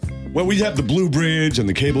Well, we have the Blue Bridge and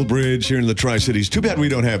the Cable Bridge here in the Tri-Cities. Too bad we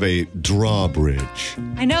don't have a drawbridge.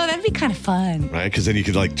 I know, that'd be kind of fun. Right? Because then you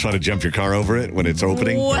could, try to jump your car over it when it's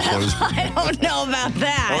opening. Well, I don't know about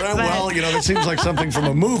that. All right, well, that seems like something from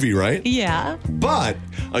a movie, right? Yeah. But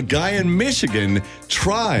a guy in Michigan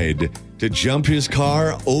tried to jump his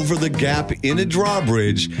car over the gap in a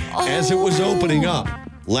drawbridge as it was opening up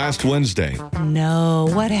last Wednesday. No,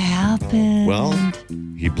 what happened? Well,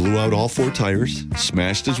 he blew out all 4 tires,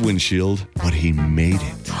 smashed his windshield, but he made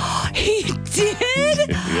it. He did?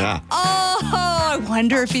 Yeah. Oh, I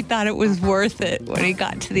wonder if he thought it was worth it when he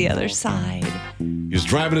got to the other side. He was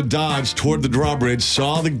driving a Dodge toward the drawbridge,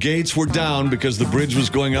 saw the gates were down because the bridge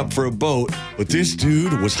was going up for a boat, but this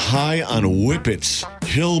dude was high on whippets,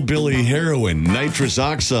 hillbilly heroin, nitrous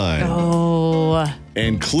oxide,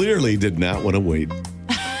 and clearly did not want to wait.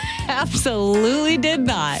 Absolutely did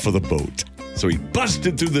not. For the boat. So he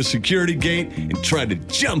busted through the security gate and tried to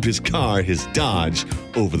jump his car, his Dodge,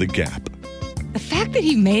 over the gap. The fact that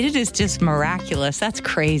he made it is just miraculous. That's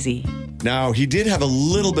crazy. Now, he did have a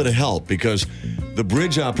little bit of help because the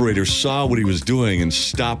bridge operator saw what he was doing and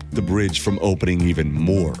stopped the bridge from opening even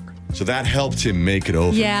more. So that helped him make it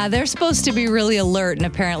over. Yeah, they're supposed to be really alert, and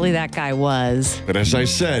apparently that guy was. But as I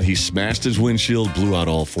said, he smashed his windshield, blew out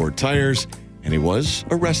all 4 tires, and he was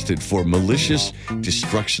arrested for malicious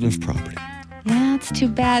destruction of property. Yeah, it's too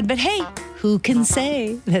bad. But hey, who can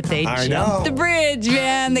say that they jumped the bridge,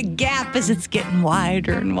 man? The gap as it's getting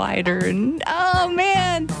wider and wider. And oh,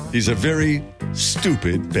 man. He's a very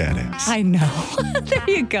stupid badass. I know. There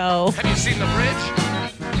you go. Have you seen the bridge?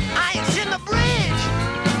 I ain't seen the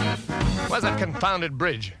bridge. Where's that confounded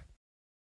bridge?